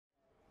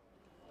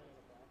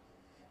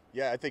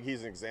Yeah, I think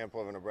he's an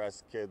example of a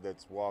Nebraska kid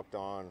that's walked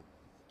on,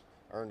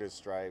 earned his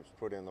stripes,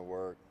 put in the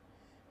work,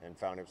 and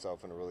found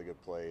himself in a really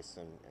good place.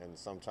 And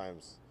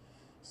sometimes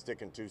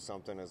sticking to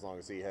something as long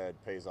as he had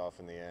pays off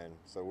in the end.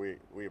 So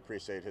we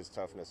appreciate his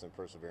toughness and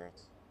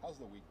perseverance. How's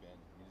the week been?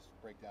 Can you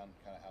just break down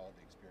kind of how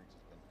the experience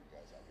has been for you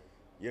guys out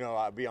here?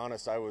 I'll be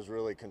honest, I was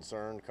really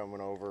concerned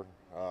coming over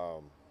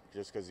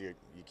just because you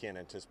can't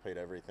anticipate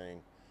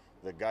everything.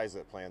 The guys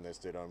that planned this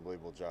did an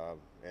unbelievable job,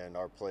 and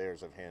our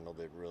players have handled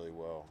it really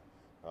well.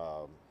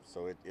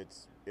 So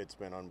it's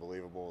been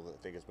unbelievable.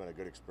 I think it's been a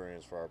good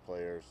experience for our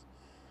players,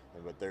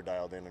 but they're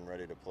dialed in and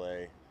ready to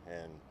play,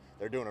 and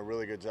they're doing a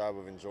really good job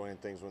of enjoying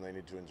things when they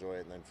need to enjoy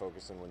it, and then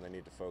focusing when they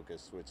need to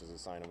focus, which is a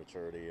sign of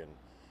maturity. And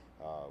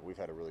we've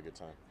had a really good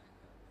time.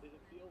 Did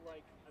it feel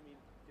like? I mean,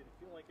 did it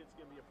feel like it's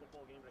going to be a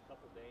football game in a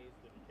couple of days?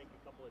 Did it take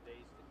a couple of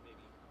days to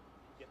maybe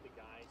get the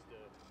guys to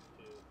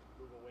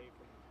move away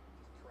from just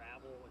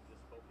travel and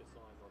just focus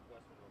on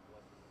Northwestern?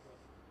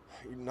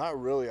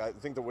 Not really. I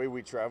think the way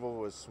we travel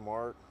was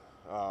smart,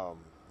 and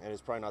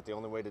it's probably not the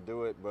only way to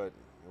do it, but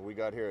we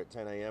got here at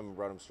 10 a.m. and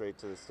brought them straight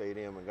to the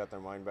stadium and got their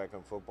mind back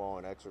on football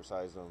and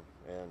exercised them.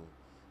 And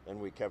then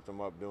we kept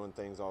them up doing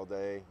things all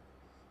day.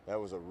 That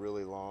was a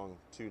really long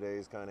 2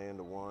 days kind of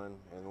into one.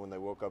 And when they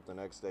woke up the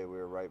next day, we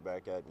were right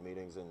back at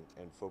meetings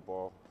and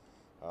football.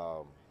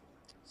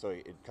 So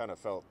it kind of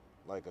felt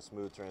like a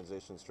smooth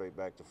transition straight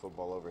back to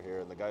football over here,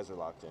 and the guys are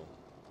locked in. In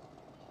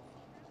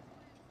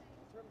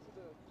terms of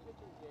the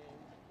kicking game,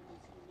 in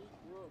this unique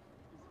group,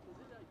 is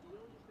it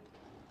ideal, you think,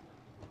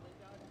 to break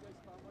out? Have you guys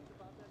thought much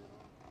about that at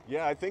all?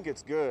 Yeah, I think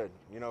it's good.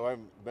 I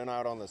haven't been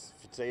out on the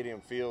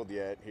stadium field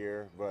yet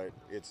here, but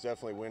it's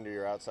definitely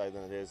windier outside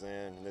than it is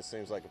in. And this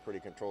seems like a pretty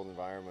controlled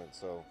environment,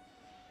 so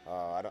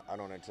I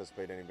don't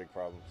anticipate any big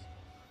problems.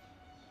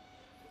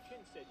 What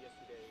Chin said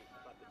yesterday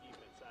about the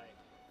defense, I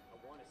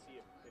want to see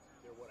if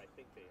they're what I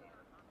think they are.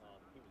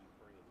 He was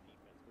referring to the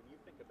defense. When you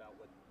think about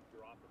what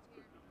your offense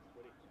could be,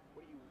 what are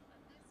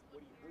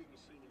you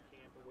seeing in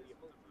camp, and what do you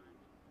hope you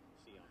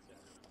see on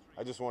Saturday?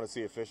 I just want to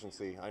see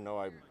efficiency. I know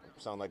I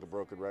sound like a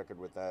broken record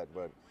with that,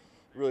 but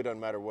it really doesn't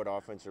matter what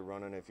offense you're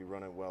running. If you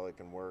run it well, it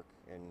can work.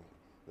 And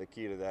the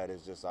key to that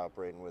is just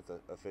operating with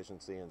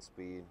efficiency and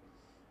speed.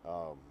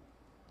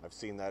 I've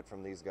seen that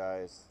from these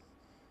guys.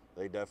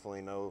 They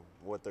definitely know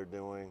what they're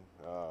doing.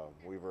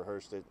 We've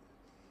rehearsed it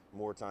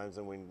more times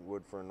than we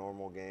would for a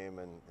normal game,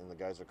 and the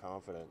guys are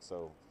confident.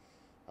 So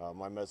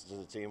my message to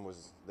the team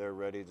was they're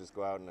ready, just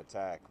go out and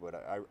attack.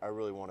 But I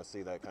really want to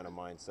see that kind of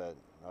mindset.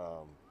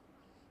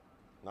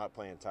 Not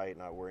playing tight,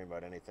 not worrying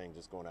about anything,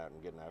 just going out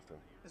and getting after it.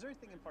 Is there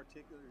anything in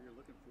particular you're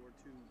looking forward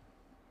to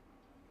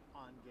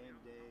on game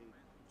day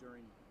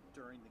during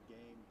the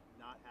game,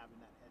 not having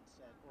that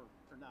headset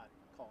or not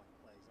calling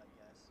plays, I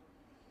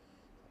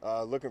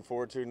guess? Looking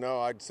forward to? No,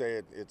 I'd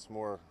say it's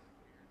more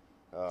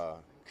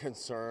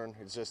concern.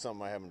 It's just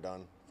something I haven't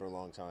done for a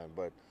long time,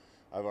 but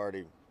I've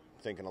already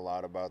thinking a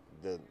lot about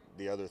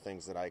the other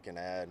things that I can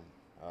add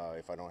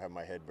if I don't have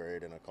my head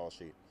buried in a call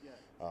sheet. Yeah.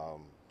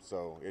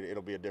 So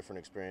it'll be a different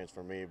experience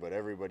for me, but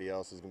everybody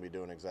else is going to be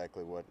doing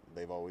exactly what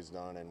they've always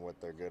done and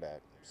what they're good at.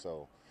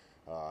 So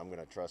I'm going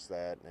to trust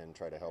that and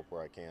try to help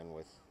where I can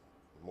with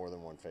more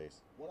than one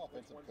face. What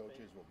offensive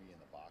coaches will be in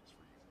the box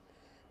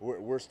for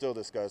you? We're still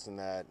discussing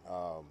that.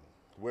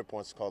 Whip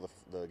wants to call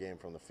the game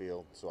from the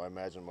field, so I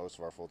imagine most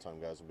of our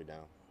full-time guys will be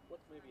down.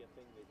 What's maybe a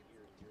thing that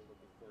you're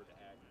looking forward to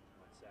add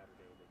on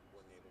Saturday that you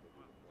weren't able to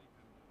do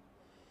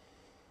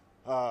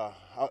before?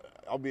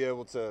 I'll be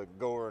able to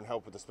go over and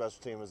help with the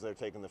special team as they're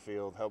taking the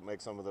field, help make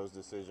some of those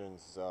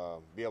decisions,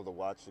 be able to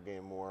watch the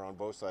game more on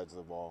both sides of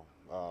the ball.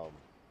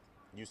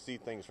 You see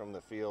things from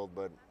the field,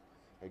 but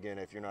again,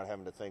 if you're not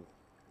having to think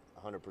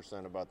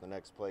 100% about the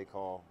next play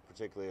call,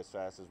 particularly as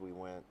fast as we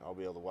went, I'll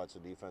be able to watch the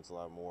defense a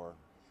lot more,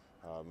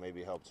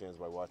 maybe help Chins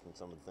by watching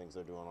some of the things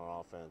they're doing on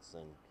offense.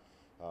 And,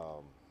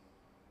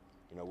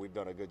 we've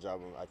done a good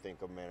job, I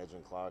think, of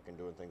managing clock and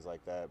doing things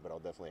like that, but I'll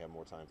definitely have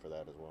more time for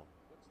that as well.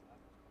 What's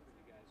left for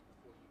you guys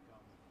before you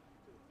come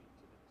to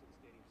the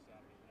stadium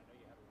Saturday? And I know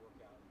you have a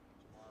workout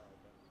tomorrow,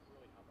 but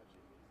really, how much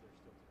is there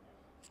still to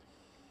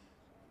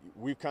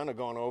do? We've kind of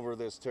gone over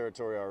this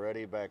territory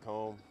already back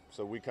home,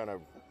 so we kind of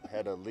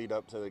had a lead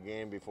up to the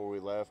game before we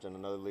left and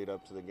another lead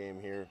up to the game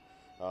here.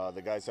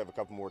 The guys have a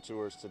couple more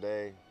tours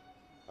today.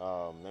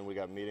 Then we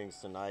got meetings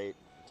tonight.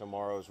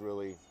 Tomorrow's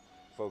really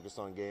focused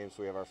on games.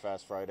 We have our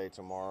Fast Friday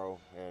tomorrow,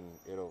 and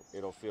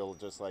it'll feel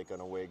just like an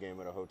away game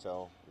at a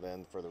hotel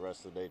then for the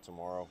rest of the day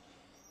tomorrow.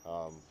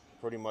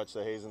 Pretty much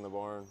the hay's in the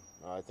barn.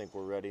 I think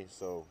we're ready,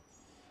 so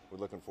we're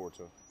looking forward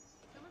to it.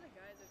 Some of the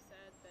guys have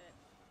said that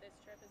this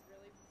trip has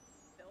really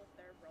built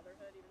their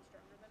brotherhood even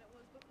stronger than it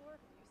was before.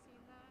 Have you seen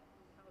that?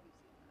 And how have you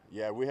seen that?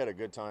 Yeah, we had a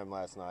good time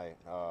last night.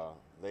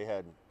 They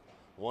had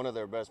one of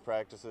their best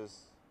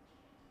practices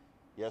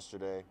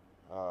yesterday.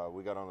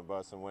 We got on the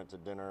bus and went to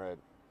dinner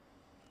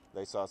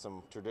they saw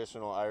some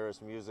traditional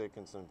Irish music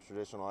and some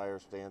traditional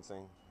Irish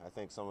dancing. I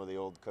think some of the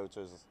old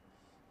coaches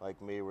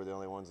like me were the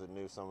only ones that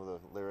knew some of the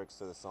lyrics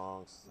to the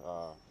songs,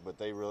 but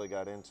they really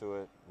got into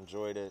it,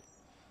 enjoyed it.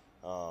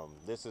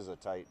 This is a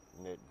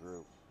tight-knit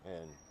group,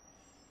 and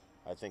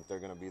I think they're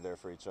going to be there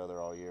for each other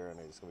all year, and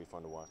it's going to be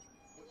fun to watch.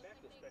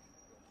 Back to special.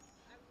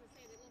 I was gonna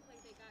say they look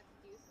like they got to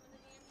do some of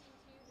the dancing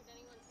too. Did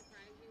anyone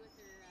surprise you with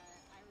their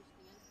Irish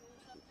dance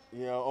moves up there?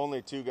 You know,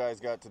 only 2 guys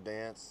got to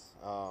dance.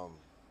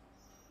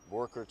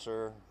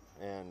 Borkercher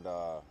and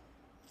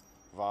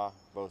Va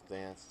both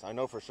danced. I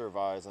know for sure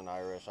Va isn't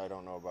Irish. I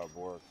don't know about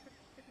Bork.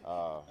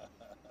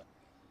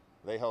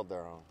 They held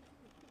their own.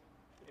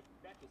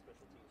 Back to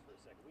special teams for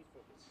a second. We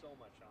focus so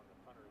much on the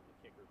punter and the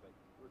kicker, but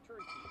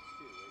return teams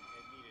too,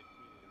 and needed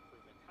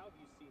improvement. How have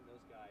you seen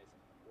those guys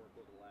work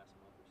over the last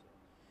month or so?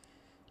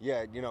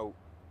 Yeah, you know,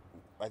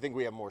 I think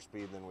we have more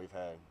speed than we've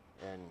had,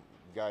 and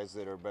guys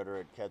that are better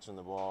at catching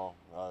the ball.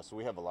 So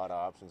we have a lot of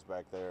options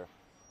back there.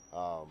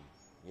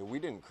 You know, we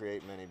didn't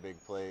create many big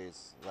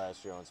plays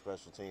last year on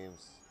special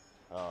teams.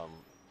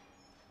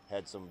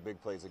 Had some big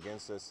plays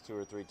against us 2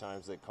 or 3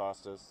 times that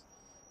cost us.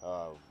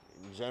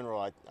 In general,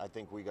 I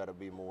think we got to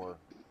be more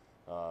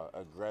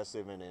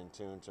aggressive and in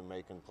tune to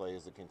making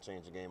plays that can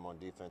change the game on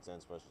defense and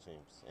special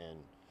teams. And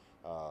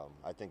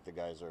I think the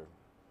guys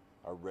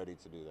are ready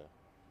to do that.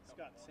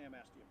 Scott, Sam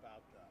asked you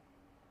about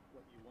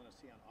what you want to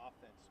see on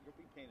offense. You'll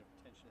be paying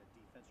attention at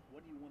defense.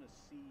 What do you want to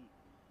see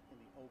in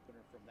the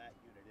opener from that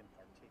unit in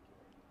particular?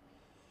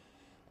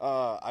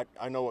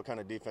 I know what kind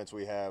of defense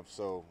we have,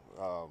 so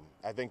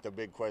I think the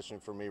big question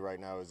for me right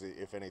now is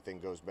if anything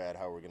goes bad,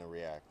 how we're going to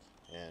react.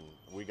 And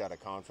we got a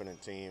confident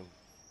team,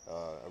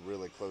 a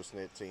really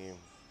close-knit team.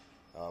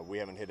 We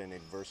haven't hit any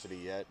adversity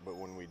yet, but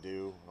when we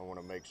do, I want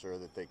to make sure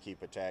that they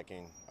keep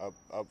attacking.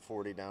 Up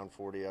 40, down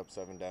 40, up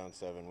 7, down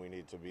 7. We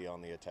need to be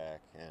on the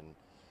attack. And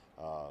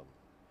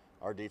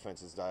our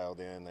defense is dialed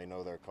in. They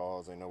know their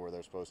calls. They know where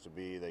they're supposed to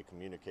be. They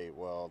communicate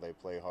well. They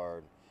play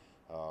hard.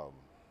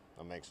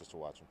 I'm anxious to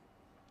watch them.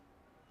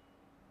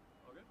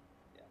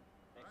 Yeah.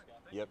 Thanks,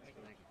 Scott. Yep. Thank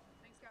you.